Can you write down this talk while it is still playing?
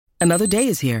Another day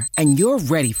is here, and you're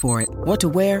ready for it. What to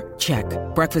wear? Check.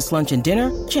 Breakfast, lunch, and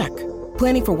dinner? Check.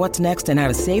 Planning for what's next and how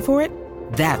to save for it?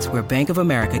 That's where Bank of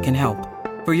America can help.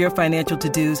 For your financial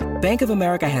to-dos, Bank of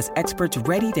America has experts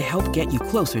ready to help get you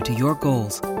closer to your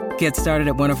goals. Get started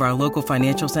at one of our local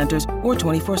financial centers or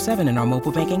 24/7 in our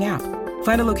mobile banking app.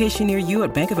 Find a location near you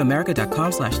at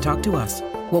bankofamerica.com/talktous.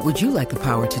 What would you like the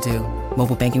power to do?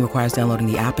 Mobile banking requires downloading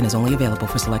the app and is only available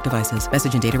for select devices.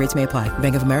 Message and data rates may apply.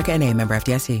 Bank of America N.A., member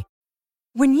FDIC.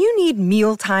 When you need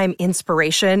mealtime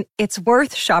inspiration, it's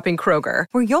worth shopping Kroger,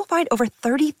 where you'll find over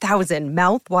 30,000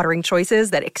 mouth-watering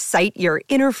choices that excite your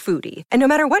inner foodie. And no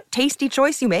matter what tasty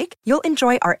choice you make, you'll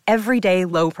enjoy our everyday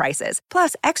low prices,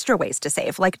 plus extra ways to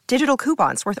save, like digital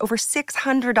coupons worth over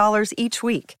 $600 each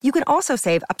week. You can also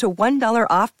save up to $1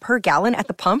 off per gallon at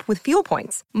the pump with fuel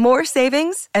points. More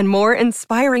savings and more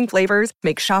inspiring flavors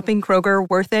make shopping Kroger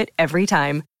worth it every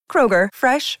time. Kroger,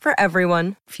 fresh for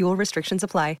everyone. Fuel restrictions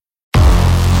apply.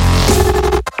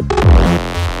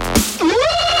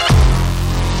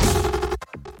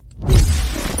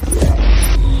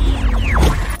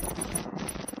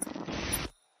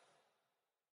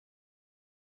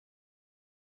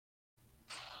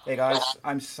 Hey guys,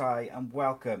 I'm Sai and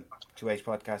welcome to Ace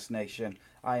Podcast Nation.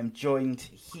 I am joined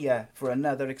here for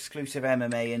another exclusive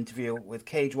MMA interview with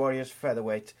Cage Warriors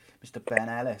featherweight, Mr. Ben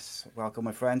Ellis. Welcome,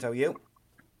 my friend. How are you?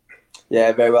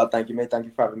 Yeah, very well, thank you, mate. Thank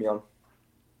you for having me on.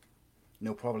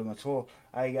 No problem at all.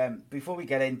 Before we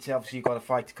get into, obviously you've got a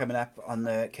fight coming up on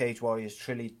the Cage Warriors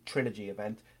trilogy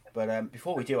event, but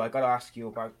before we do, I got to ask you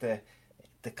about the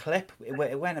clip.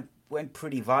 It went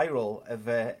pretty viral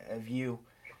of you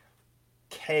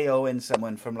KOing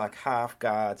someone from like half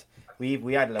guard.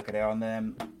 We had a look at it on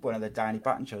one of the Danny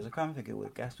Batten shows. I can't think who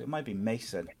would guess. It might be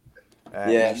Mason.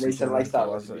 Mason likes that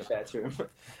one. To be fair to him.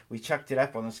 We chucked it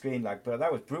up on the screen, but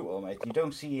that was brutal, mate. You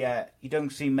don't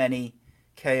see many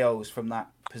KOs from that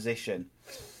position.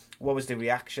 What was the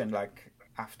reaction like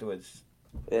afterwards?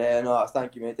 Yeah, no,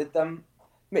 thank you, mate.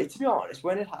 Mate, to be honest,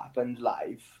 when it happened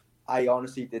live, I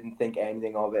honestly didn't think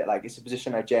anything of it. Like, it's a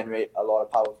position I generate a lot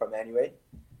of power from anyway.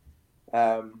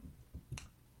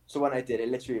 So when I did it,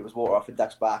 literally it was water off a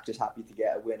duck's back, just happy to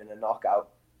get a win and a knockout.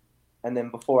 And then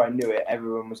before I knew it,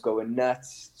 everyone was going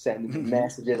nuts, sending me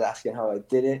messages asking how I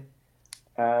did it.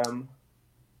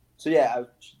 So yeah,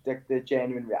 the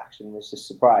genuine reaction was just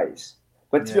surprise.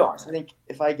 But to be honest, I think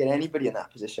if I get anybody in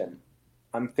that position,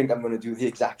 I think I'm going to do the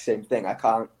exact same thing. I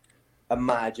can't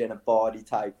imagine a body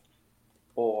type,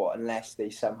 or unless they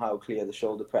somehow clear the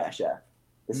shoulder pressure,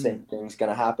 the same thing's going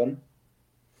to happen.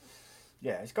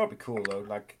 Yeah, it's got to be cool though,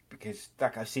 because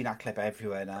I've seen that clip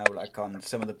everywhere now, like on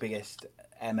some of the biggest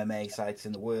MMA sites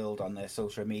in the world on their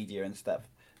social media and stuff.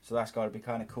 So that's got to be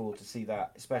kind of cool to see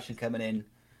that, especially coming in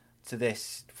to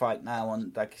this fight now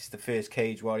on it's the first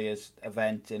Cage Warriors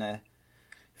event in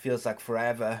feels like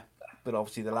forever, but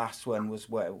obviously the last one was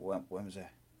when was it?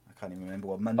 I can't even remember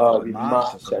what month.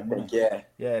 March, I think.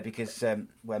 Yeah, because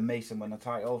when Mason won the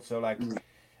title. So are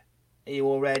you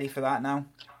all ready for that now?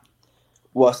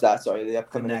 What's that? Sorry, the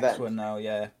upcoming event. The next one now,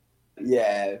 yeah.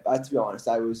 Yeah, to be honest,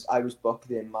 I was booked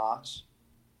in March,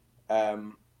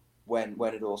 when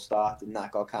it all started, and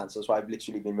that got cancelled. So I've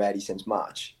literally been ready since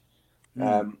March.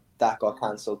 That got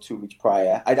cancelled 2 weeks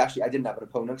prior. I didn't have an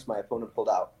opponent because my opponent pulled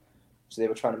out, so they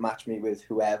were trying to match me with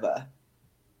whoever,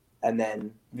 and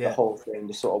then the whole thing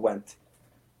just sort of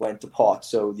went to pot.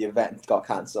 So the event got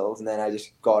cancelled, and then I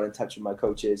just got in touch with my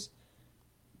coaches,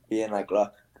 being like,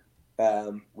 look,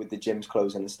 with the gyms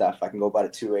closing and stuff, I can go about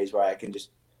it 2 ways, where I can just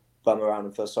bum around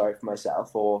and feel sorry for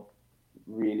myself, or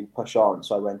really push on.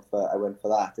 So I went for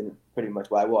that, and pretty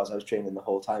much where I was training the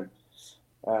whole time.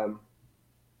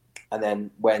 And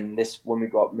then when we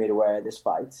got made aware of this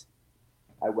fight,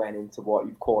 I went into what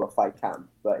you'd call a fight camp,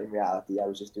 but in reality, I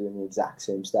was just doing the exact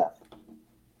same stuff.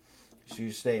 So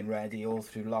you're staying ready all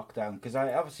through lockdown, because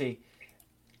I obviously,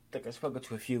 I've spoken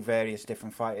to a few various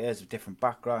different fighters of different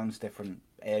backgrounds, different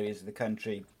areas of the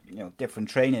country, different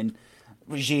training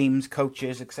regimes,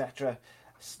 coaches, etc.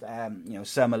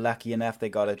 Some are lucky enough they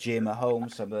got a gym at home.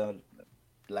 Some are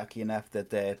lucky enough that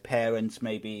their parents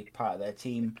may be part of their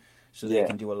team, so they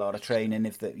can do a lot of training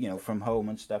if they, from home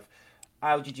and stuff.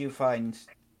 How did you find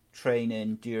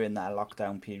training during that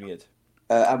lockdown period?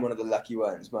 I'm one of the lucky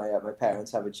ones. My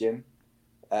parents have a gym,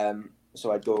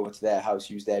 so I'd go over to their house,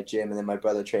 use their gym, and then my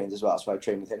brother trains as well, so I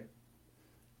train with him.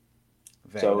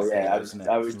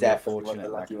 I was definitely one of the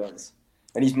lucky ones.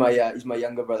 And he's my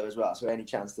younger brother as well, so any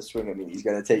chance to swing at me, he's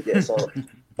going to take it. So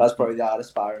that's probably the hardest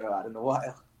sparring I've had in a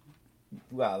while.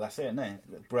 Well, that's it, isn't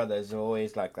it? Brothers are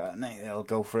always like that, and they'll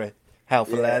go for a hell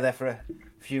for leather for a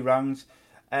few rounds.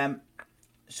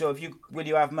 So will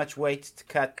you have much weight to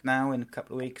cut now in a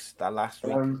couple of weeks? That last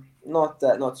week? Not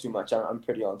too much. I'm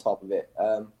pretty on top of it.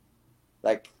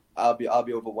 Like I'll be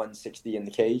over 160 in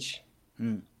the cage.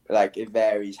 Like it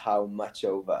varies how much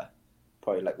over.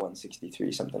 Probably like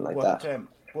 163, something like that.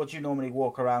 What do you normally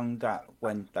walk around at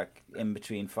when like in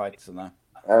between fights and that?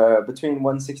 Between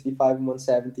 165 and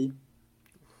 170.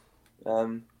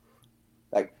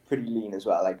 Like pretty lean as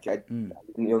well. Like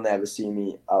you'll never see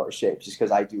me out of shape just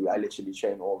because I literally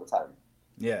train all the time.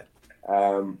 Yeah.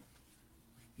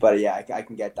 But yeah, I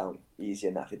can get down easy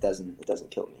enough. It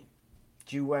doesn't kill me.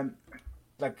 Do you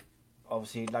like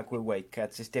obviously like with weight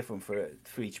cuts, it's different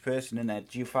for each person, isn't it?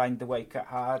 Do you find the weight cut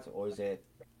hard, or is it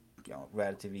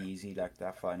relatively easy like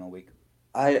that final week?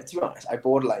 To be honest, I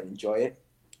borderline enjoy it.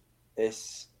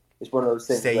 It's one of those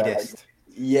things. Sadist.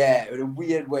 Yeah, in a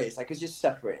weird way. It's like it's just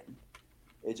suffering.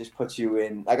 It just puts you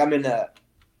in like I'm in a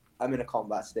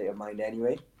combat state of mind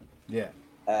anyway. Yeah.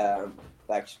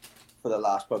 Like for the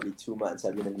last probably 2 months,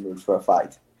 I've been in the mood for a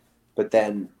fight. But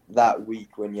then that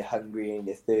week when you're hungry and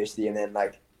you're thirsty, and then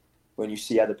like when you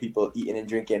see other people eating and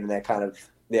drinking, and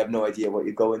they have no idea what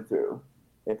you're going through,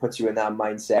 it puts you in that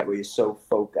mindset where you're so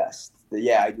focused. That,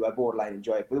 yeah, I borderline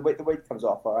enjoy it. But the weight comes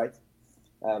off all right.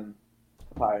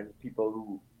 Apparently, people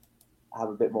who have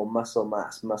a bit more muscle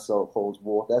mass, muscle holds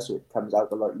water, so it comes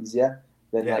out a lot easier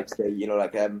than like say,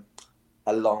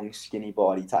 a long skinny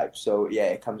body type. So yeah,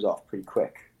 it comes off pretty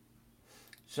quick.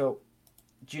 So,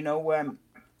 do you know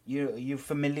you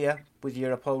familiar with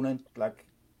your opponent, like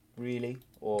really,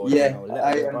 or yeah, do you know a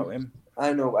little bit about him?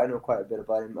 I know quite a bit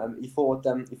about him. He fought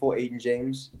Aiden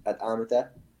James at Amateur.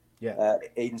 Yeah,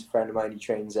 Aiden's a friend of mine. He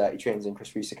trains in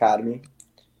Chris Reese Academy.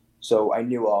 So I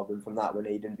knew of him from that when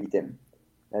Aiden beat him.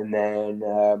 And then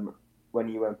when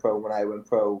he went pro, when I went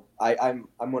pro, I'm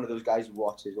one of those guys who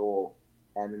watches all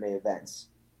MMA events.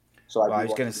 So I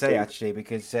was going to say actually,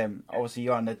 because obviously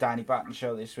you're on the Danny Batten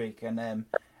show this week, and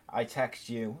I texted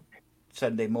you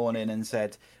Sunday morning and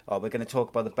said, "Oh, we're going to talk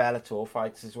about the Bellator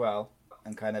fights as well,"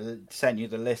 and kind of sent you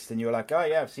the list, and you were like, "Oh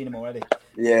yeah, I've seen them already."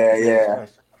 Yeah.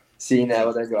 Seen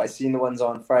what I do. I seen the ones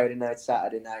on Friday night,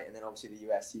 Saturday night, and then obviously the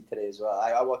UFC today as well.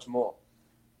 I watch more.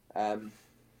 But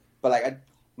like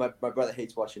my brother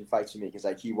hates watching fights with me because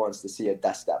like he wants to see a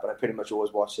dust up, and I pretty much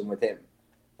always watch them with him.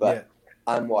 But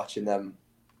I'm watching them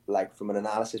like from an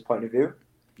analysis point of view.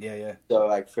 Yeah. So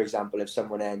like for example, if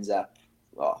someone ends up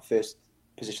first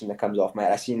position that comes off my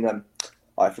head, I seen them.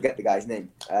 I forget the guy's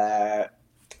name.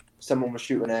 Someone was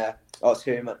shooting it's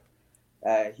Herman.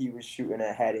 He was shooting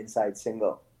a head inside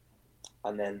single,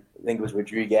 and then I think it was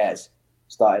Rodriguez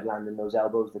started landing those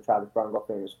elbows that Travis Brown got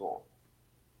famous for.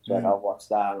 So I'll watch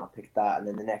that and I'll pick that, and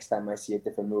then the next time I see a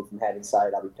different move from head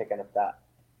inside, I'll be picking up that.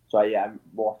 So I'm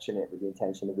watching it with the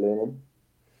intention of learning.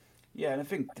 Yeah, and I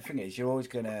think the thing is, you're always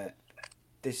gonna.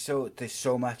 There's so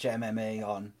much MMA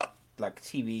on like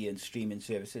TV and streaming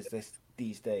services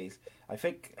these days. I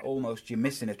think almost you're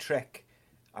missing a trick.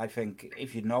 I think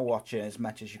if you're not watching as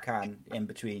much as you can in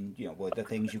between, what the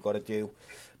things you've got to do,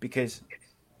 because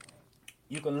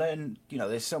you can learn.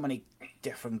 There's so many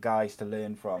different guys to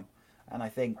learn from. And I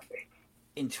think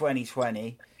in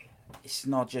 2020, it's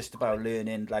not just about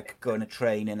learning, like going to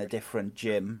train in a different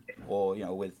gym or,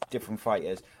 with different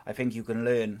fighters. I think you can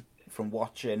learn from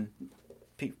watching,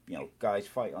 guys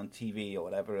fight on TV or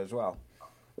whatever as well.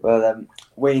 Well,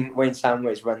 Wayne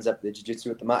Samways runs up the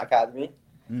jiu-jitsu at the Mat Academy,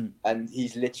 and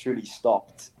he's literally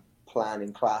stopped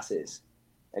planning classes,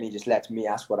 and he just lets me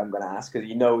ask what I'm going to ask because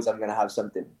he knows I'm going to have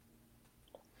something.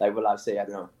 Like, well, I'll say, I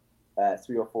don't know,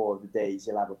 3 or 4 of the days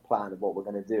you'll have a plan of what we're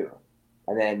going to do,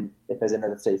 and then if there's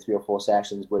another say 3 or 4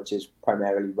 sessions which is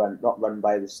primarily not run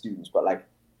by the students, but like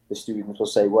the students will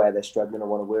say where they're struggling or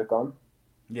want to work on.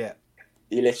 Yeah,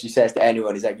 he literally says to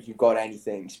anyone, he's like, if you've got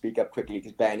anything, speak up quickly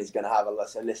because Ben is going to have a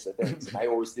list of things. And I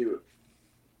always do.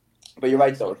 But you're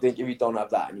right though. I think if you don't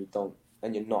have that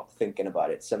and you're not thinking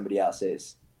about it, somebody else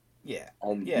is. Yeah,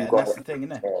 and that's the thing,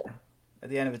 isn't it? At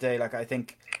the end of the day, like I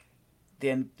think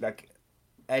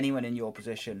anyone in your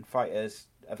position, fighters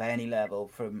of any level,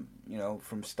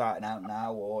 from starting out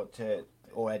now or to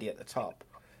already at the top,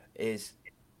 is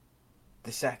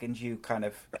the second you kind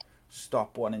of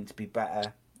stop wanting to be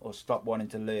better or stop wanting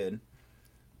to learn,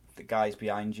 the guys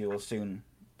behind you will soon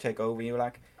take over you.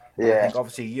 Like, yeah. I think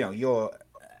obviously you're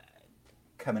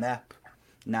coming up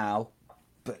now,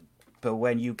 but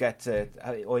when you get to,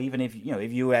 or even if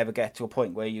you ever get to a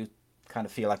point where you kind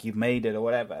of feel like you've made it or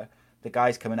whatever, the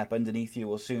guys coming up underneath you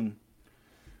will soon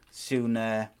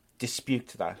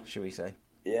dispute that, shall we say?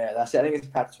 Yeah, that's it. I think it's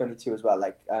catch-22 as well.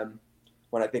 Like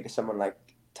when I think of someone like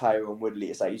Tyrone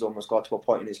Woodley, it's like he's almost got to a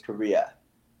point in his career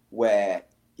where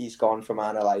he's gone from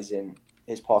analysing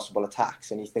his possible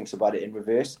attacks, and he thinks about it in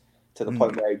reverse to the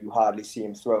point where you hardly see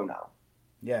him throw now.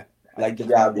 Yeah. Like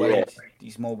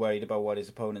He's more worried about what his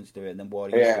opponent's doing than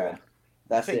what he's doing.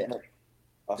 That's it.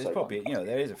 There's probably,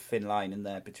 there is a thin line in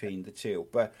there between the two,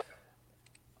 but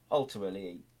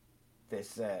ultimately, there's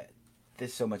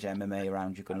so much MMA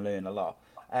around, you can learn a lot.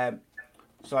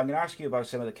 So I'm going to ask you about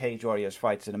some of the Cage Warriors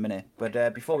fights in a minute,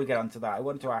 but before we get on to that, I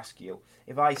wanted to ask you,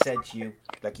 if I said to you,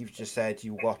 like you've just said,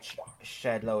 you watch a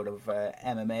shed load of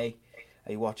MMA,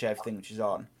 you watch everything which is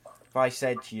on, if I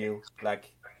said to you,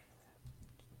 like,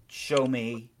 show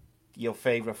me your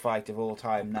favourite fight of all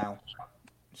time now,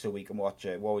 so we can watch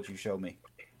it, what would you show me?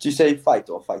 Do you say fight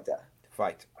or fighter?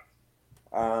 Fight.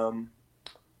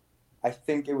 I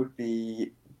think it would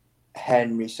be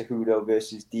Henry Cejudo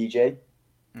versus DJ.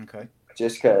 Okay.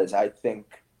 Just because I think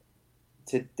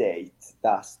to date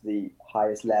that's the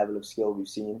highest level of skill we've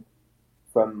seen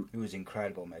from. It was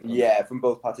incredible, mate. Yeah, from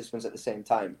both participants at the same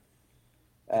time.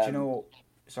 Do you know?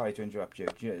 Sorry to interrupt you.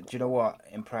 Do you know what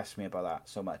impressed me about that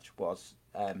so much was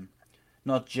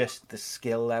not just the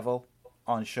skill level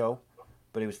on show,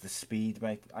 but it was the speed,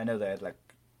 mate. I know they had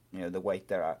the weight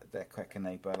they're quick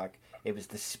and but it was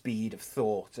the speed of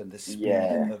thought and the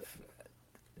speed of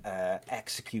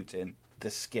executing the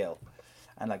skill,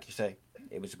 and like you say,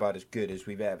 it was about as good as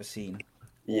we've ever seen.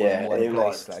 Yeah, it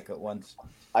was at once.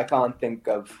 I can't think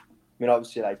of. I mean,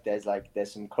 obviously,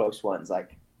 there's some close ones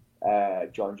like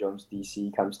John Jones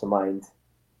DC comes to mind,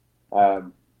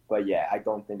 but yeah, I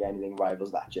don't think anything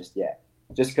rivals that just yet.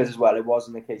 Just because as well, it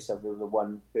wasn't a case of there was the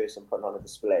one person putting on a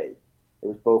display. It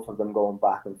was both of them going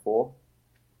back and forth.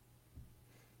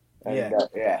 And,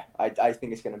 I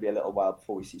think it's going to be a little while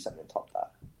before we see something top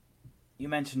that. You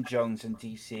mentioned Jones and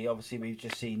DC. Obviously, we've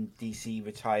just seen DC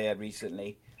retire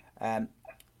recently. Are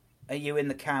you in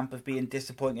the camp of being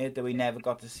disappointed that we never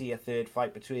got to see a third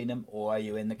fight between them, or are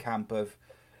you in the camp of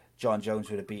John Jones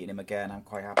would have beaten him again? I'm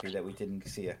quite happy that we didn't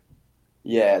see it.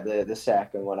 Yeah, the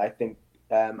second one. I think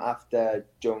after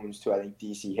Jones 2, I think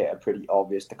DC hit a pretty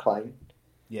obvious decline.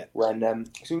 Yeah. When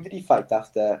so who did he fight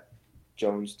after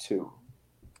Jones 2?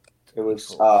 It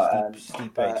was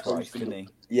Stipe twice, didn't he?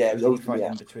 Yeah, it was fight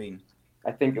in between.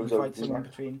 I think it was in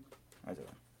between. I don't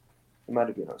know. It might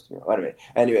have been Osterman.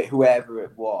 Anyway, whoever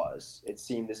it was, it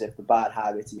seemed as if the bad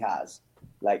habits he has,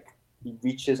 he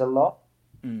reaches a lot,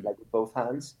 with both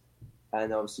hands,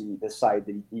 and obviously the side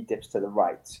that he dips to the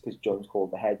right because Jones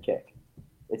called the head kick.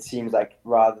 It seems like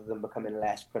rather than becoming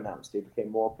less pronounced, they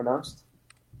became more pronounced.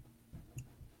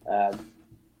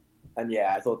 And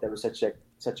yeah, I thought there was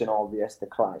such an obvious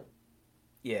decline.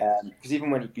 Yeah. Because even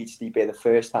when he beat Stipe the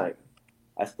first time,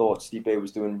 I thought Stipe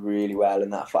was doing really well in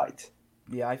that fight.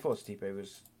 Yeah, I thought Stipe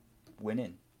was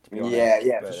winning, to be honest.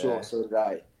 Yeah, for sure. So did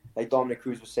I. Like Dominic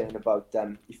Cruz was saying about,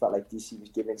 he felt like DC was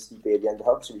giving Stipe the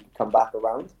underhook so he could come back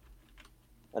around.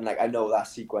 And I know that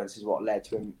sequence is what led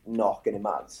to him knocking him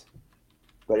out.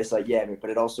 But it's but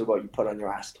it also got you put on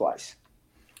your ass twice.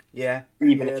 Yeah.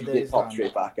 Even if you did pop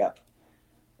straight back up.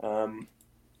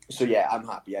 So yeah, I'm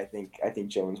happy. I think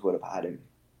Jones would have had him.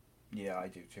 Yeah, I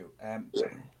do too.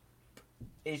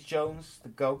 Is Jones the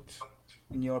GOAT,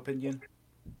 in your opinion?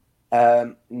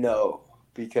 No,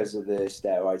 because of the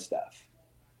steroid stuff.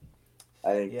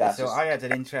 I think that's I had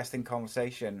an interesting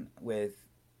conversation with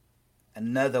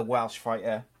another Welsh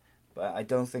fighter, but I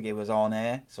don't think it was on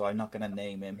air, so I'm not going to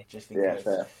name him just in case.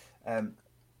 Fair.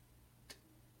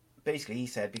 Basically, he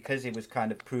said because it was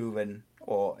kind of proven,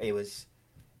 or it was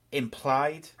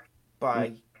implied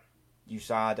by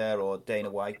USADA or Dana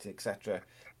White, etc.,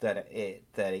 that it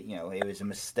was a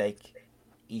mistake.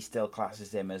 He still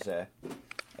classes him as the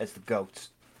GOAT,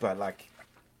 but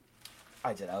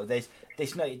I don't know.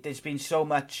 There's been so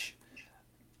much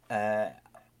out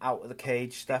of the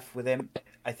cage stuff with him.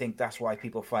 I think that's why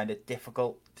people find it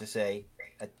difficult to say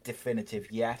a definitive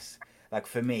yes.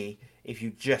 For me, if you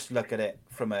just look at it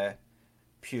from a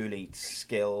purely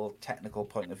skill, technical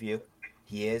point of view,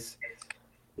 he is.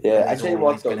 Yeah, I tell you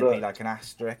what, going to be an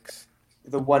asterisk.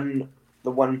 The one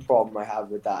problem I have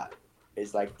with that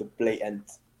is the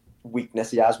blatant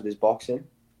weakness he has with his boxing.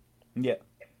 Yeah.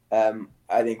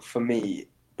 I think for me,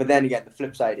 but then again, the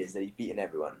flip side is that he's beaten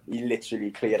everyone. He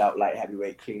literally cleared out light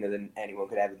heavyweight cleaner than anyone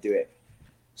could ever do it.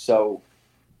 So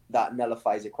that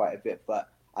nullifies it quite a bit. But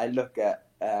I look at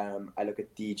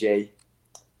DJ,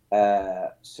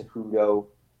 Cejudo,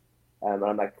 and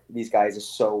I'm like, these guys are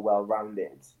so well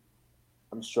rounded.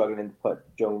 I'm struggling to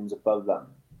put Jones above them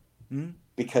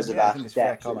because of that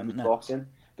depth in boxing.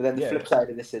 But then the flip side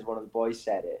of this is one of the boys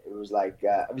said it. It was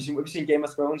have you seen Game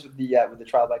of Thrones with the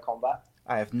trial by combat?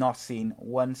 I have not seen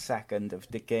 1 second of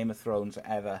the Game of Thrones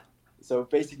ever. So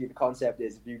basically, the concept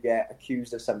is if you get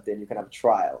accused of something, you can have a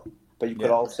trial, but you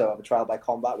could also have a trial by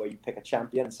combat where you pick a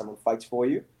champion and someone fights for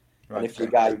you, and if the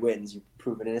guy wins, you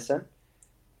prove it innocent.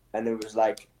 And it was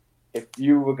like, if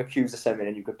you were accused of something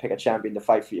and you could pick a champion to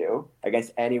fight for you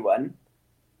against anyone,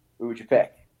 who would you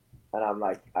pick? And I'm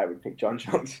like, I would pick John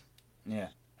Jones. Yeah.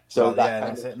 So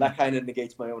that kind of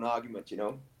negates my own argument, you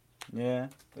know? Yeah,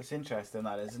 that's interesting,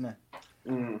 that, isn't it?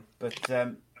 Mm.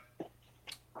 But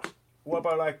what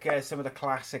about like some of the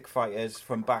classic fighters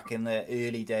from back in the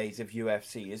early days of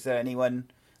UFC? Is there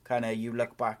anyone kind of you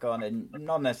look back on, and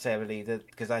not necessarily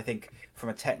because I think from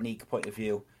a technique point of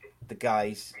view, the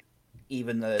guys,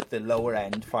 even the lower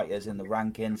end fighters in the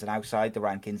rankings and outside the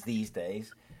rankings these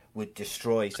days, would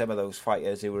destroy some of those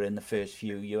fighters who were in the first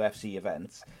few UFC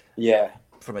events. Yeah.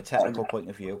 From a technical point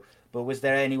of view. But was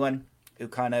there anyone who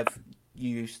kind of you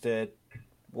used to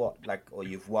or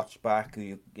you've watched back, who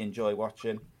you enjoy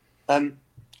watching?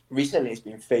 Recently it's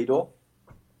been Fedor.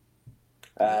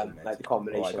 Like the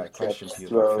combination of trips,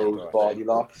 throws, body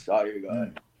locks. Oh, here we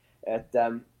go.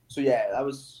 So yeah, I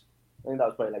think that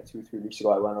was probably like 2-3 weeks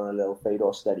ago. I went on a little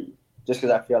Fedor study just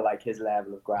because I feel like his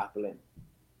level of grappling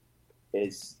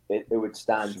it would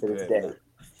stand to this day.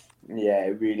 Yeah,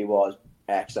 it really was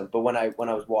excellent. But when I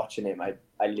was watching him, I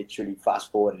literally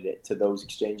fast forwarded it to those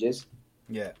exchanges.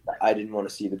 Yeah, I didn't want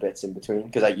to see the bits in between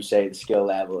because, like you say, the skill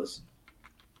level has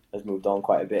moved on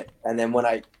quite a bit. And then when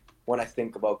I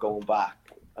think about going back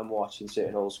and watching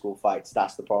certain old school fights,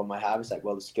 that's the problem I have. It's like,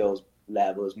 well, the skills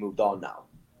level has moved on now,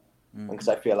 because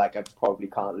I feel like I probably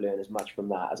can't learn as much from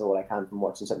that as all I can from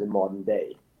watching something modern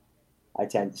day. I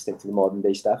tend to stick to the modern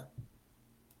day stuff.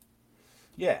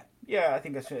 Yeah, I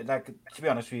think that's like, to be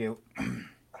honest with you,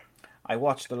 I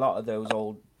watched a lot of those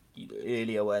old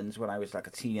earlier ones when I was like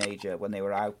a teenager, when they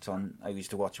were out on. I used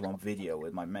to watch them on video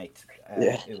with my mate.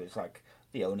 It was like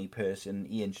the only person,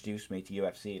 he introduced me to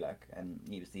UFC, like, and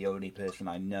he was the only person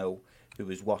I know who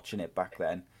was watching it back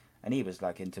then, and he was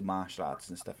like into martial arts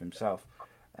and stuff himself.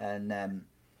 And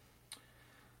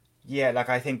like,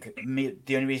 I think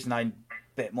the only reason I'm a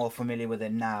bit more familiar with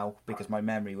it now, because my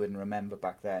memory wouldn't remember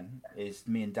back then, is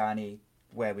me and Danny,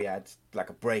 where we had like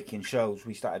a break in shows,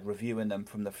 we started reviewing them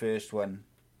from the first one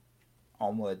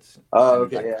onwards. Oh,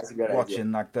 okay, like, yeah, that's a good watching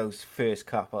idea. like those first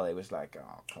couple, it was like,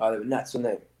 they were nuts, weren't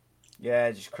they?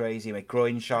 Yeah, just crazy. Like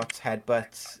groin shots,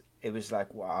 headbutts. It was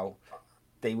like, wow,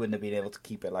 they wouldn't have been able to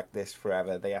keep it like this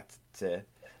forever. They had to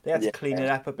clean it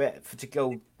up a bit to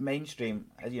go mainstream,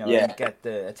 and get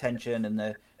the attention and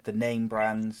the name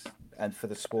brands, and for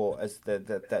the sport as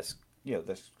that's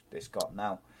this got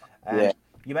now.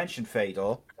 You mentioned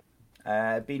Fedor.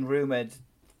 Been rumoured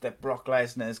that Brock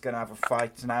Lesnar is going to have a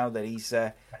fight now that he's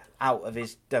out of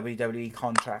his WWE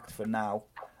contract for now.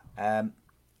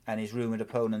 And his rumoured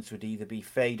opponents would either be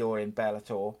Fedor in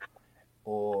Bellator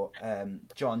or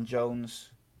John Jones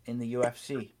in the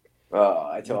UFC.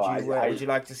 Would you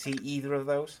like to see either of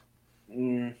those?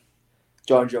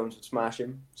 John Jones would smash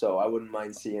him, so I wouldn't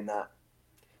mind seeing that.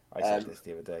 I said this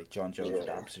the other day. John Jones would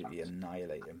absolutely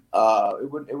annihilate him. It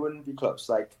wouldn't be close.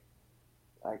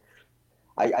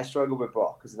 I struggle with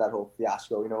Brock because of that whole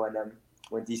fiasco. You know,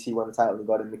 when DC won the title and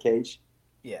got in the cage.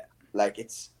 Yeah. Like,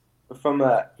 it's from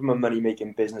a money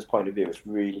making business point of view, it's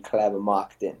really clever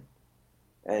marketing.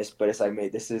 But it's like,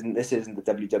 mate, this isn't the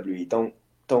WWE.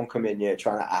 Don't come in here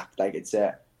trying to act like it's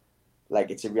a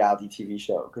reality TV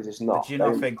show, because it's not. But do you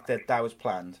not think that was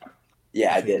planned?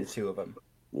 Yeah, I did. The two of them.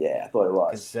 Yeah, I thought it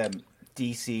was. Because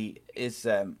DC is,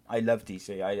 I love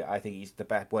DC. I think he's the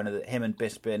best. Him and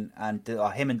Bisping and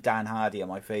him and Dan Hardy are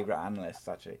my favourite analysts,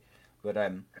 actually. But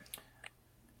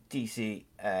DC,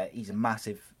 he's a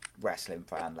massive wrestling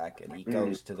fan, like, and he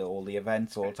goes to all the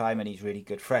events all the time, and he's really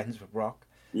good friends with Brock.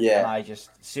 Yeah. And I just,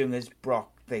 as soon as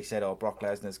they said, Brock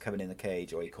Lesnar's coming in the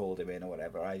cage, or he called him in or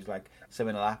whatever, I was like,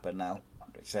 something will happen now. I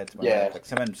said to myself, like,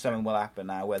 something will happen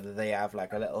now, whether they have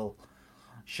like a little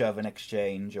shove and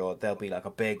exchange, or they'll be like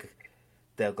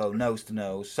they'll go nose to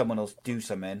nose, someone will do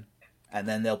something, and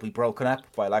then they'll be broken up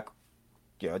by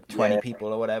 20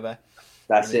 people or whatever.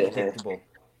 That's it.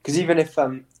 Because even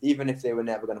if they were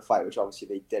never going to fight, which obviously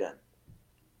they didn't,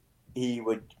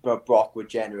 Brock would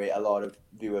generate a lot of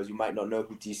viewers who might not know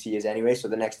who DC is anyway. So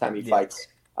the next time he fights,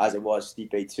 as it was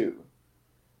Stipe 2,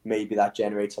 maybe that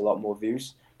generates a lot more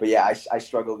views. But yeah, I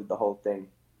struggle with the whole thing.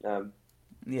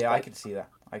 I can see that.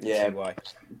 I can see why.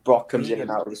 Brock comes in and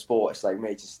out of the sport. It's like,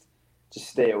 mate, just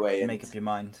stay away and make up your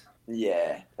mind.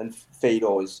 Yeah, and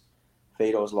Fedor's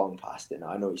long past it now.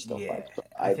 I know he's still fighting.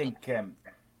 I think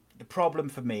the problem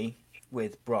for me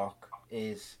with Brock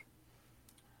is,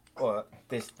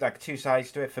 there's like two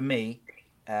sides to it. For me,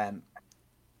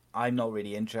 I'm not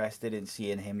really interested in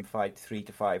seeing him fight 3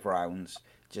 to 5 rounds,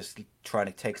 just trying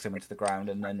to take someone to the ground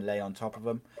and then lay on top of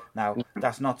him. Now,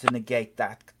 that's not to negate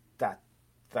that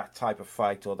type of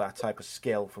fight or that type of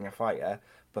skill from a fighter,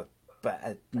 but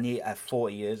at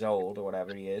 40 years old or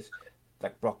whatever he is,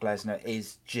 like Brock Lesnar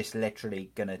is just literally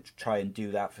going to try and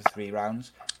do that for 3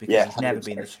 rounds because he's never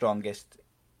been the strongest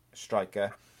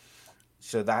striker.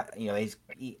 So that, you know,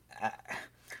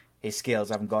 his skills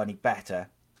haven't got any better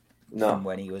from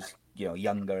when he was, you know,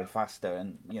 younger and faster.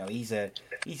 And, you know, he's a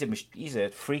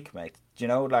freak, mate. Do you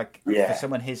know, like, for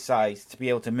someone his size to be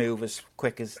able to move as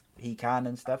quick as he can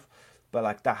and stuff, but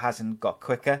like that hasn't got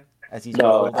quicker as he's got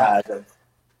older. It hasn't.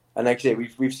 And like I say,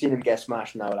 we've seen him get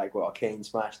smashed now. Like, well, Kane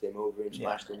smashed him, over and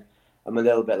smashed him. I'm a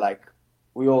little bit like,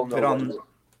 we all know.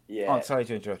 Sorry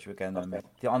to interrupt you again, though, mate.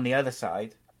 On the other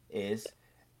side is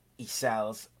he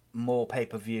sells more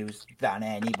pay-per-views than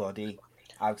anybody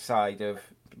outside of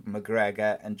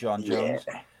McGregor and John Jones.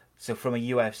 So from a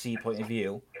UFC point of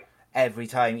view, every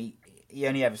time he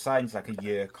only ever signs like a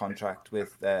year contract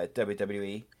with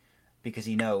WWE, because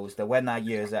he knows that when that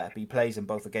year's up, he plays them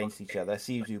both against each other,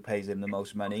 sees who pays him the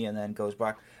most money, and then goes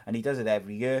back. And he does it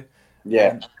every year.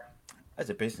 Yeah.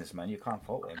 As a businessman, you can't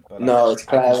fault him. But it's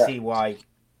clear. I can see why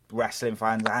wrestling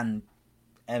fans and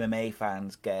MMA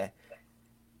fans get a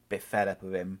bit fed up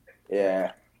with him.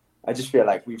 Yeah. I just feel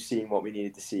like we've seen what we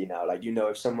needed to see now. Like, you know,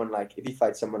 if he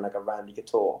fights someone like a Randy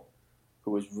Couture, who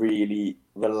was really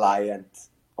reliant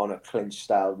on a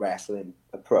clinch-style wrestling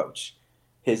approach,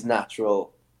 his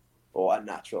natural or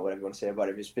unnatural, whatever you want to say about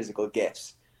him, his physical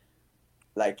gifts,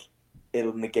 like,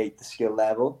 it'll negate the skill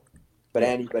level. But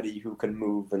anybody who can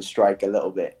move and strike a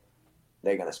little bit,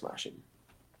 they're going to smash him.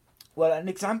 Well, an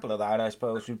example of that, I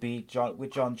suppose, would be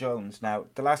with John Jones. Now,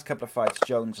 the last couple of fights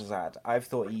Jones has had, I've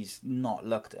thought he's not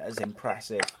looked as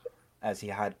impressive as he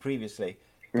had previously.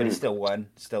 But he still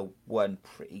won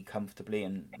pretty comfortably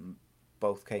in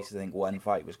both cases. I think one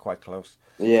fight was quite close.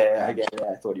 I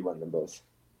thought he won them both.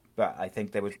 But I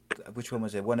think there was... Which one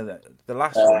was it? One of the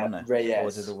last one, wasn't it? Reyes. Or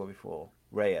was it the one before?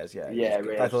 Reyes, yeah.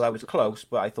 Reyes. I thought that was close,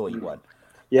 but I thought he won.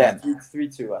 Yeah,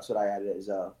 3-2, that's what I had it as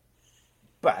well.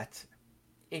 But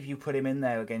if you put him in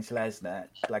there against Lesnar,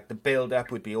 like, the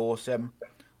build-up would be awesome.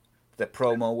 The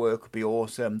promo work would be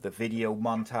awesome. The video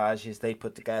montages they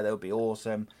put together would be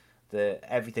awesome.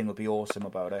 Everything would be awesome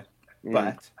about it.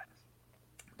 But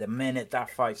the minute that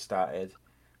fight started,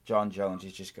 John Jones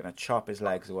is just going to chop his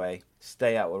legs away,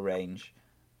 stay out of range,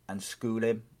 and school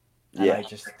him. And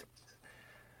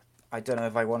I don't know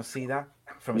if I want to see that.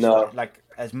 Like,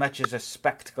 as much as a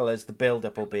spectacle as the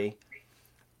build-up will be,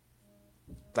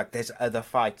 like, there's other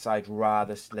fights I'd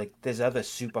rather... Like, there's other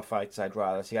super fights I'd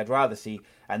rather see. I'd rather see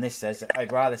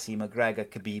McGregor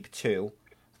Khabib 2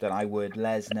 than I would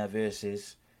Lesnar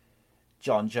versus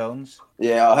John Jones.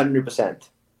 Yeah, 100%.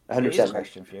 100%. Here's a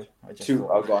question for you. I just go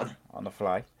on. On the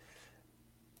fly.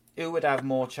 Who would have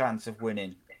more chance of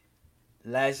winning?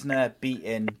 Lesnar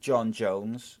beating John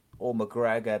Jones or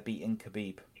McGregor beating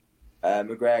Khabib?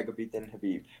 McGregor beating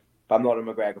Khabib. But I'm not a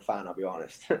McGregor fan, I'll be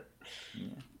honest.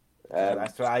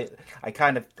 That's what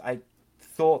I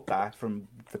thought that from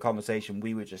the conversation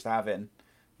we were just having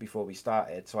before we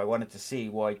started. So I wanted to see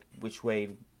which way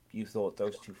you thought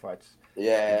those two fights.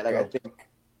 Yeah, like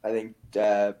I think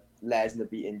Lesnar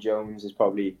beating Jones is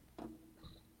probably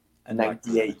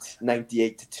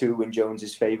 98-2 in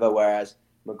Jones's favour, whereas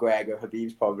McGregor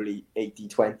Khabib's probably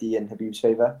 80-20 in Khabib's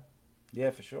favour.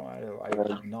 Yeah, for sure. I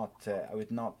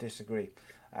would not disagree.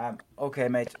 Okay,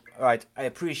 mate. All right. I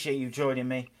appreciate you joining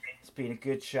me. It's been a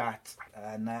good chat,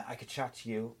 and I could chat to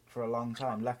you for a long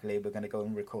time. Luckily, we're going to go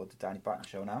and record the Danny Batten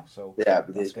show now, so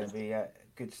that's going to be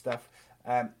good stuff.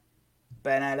 Ben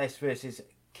Ellis versus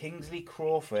Kingsley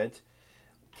Crawford,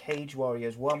 Cage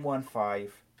Warriors 115,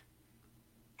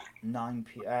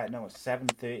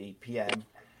 7:30 p.m.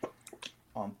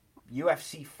 on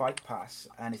UFC Fight Pass,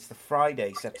 and it's the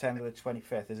Friday, September the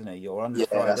 25th, isn't it? You're on the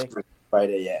Friday. That's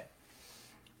Friday, yeah.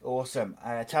 Awesome.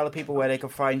 Tell the people where they can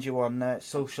find you on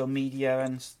social media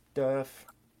and stuff.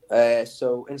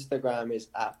 So Instagram is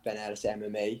at Ben Ellis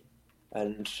MMA,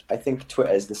 and I think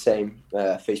Twitter is the same.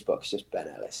 Facebook's just Ben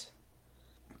Ellis.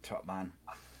 Top man.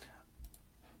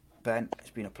 Ben, it's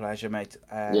been a pleasure, mate.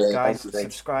 Guys,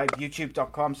 subscribe,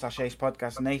 youtube.com/Ace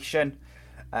Podcast Nation.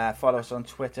 Follow us on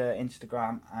Twitter,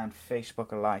 Instagram, and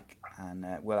Facebook alike. And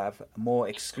we'll have more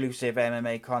exclusive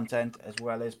MMA content as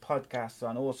well as podcasts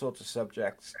on all sorts of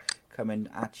subjects coming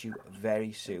at you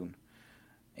very soon.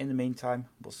 In the meantime,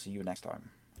 we'll see you next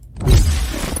time.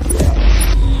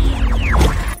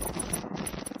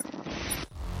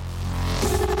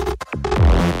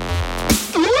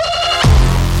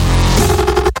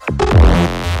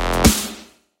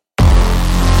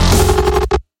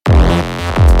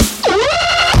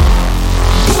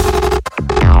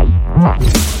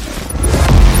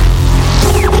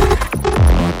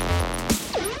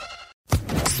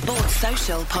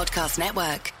 Social Podcast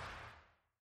Network.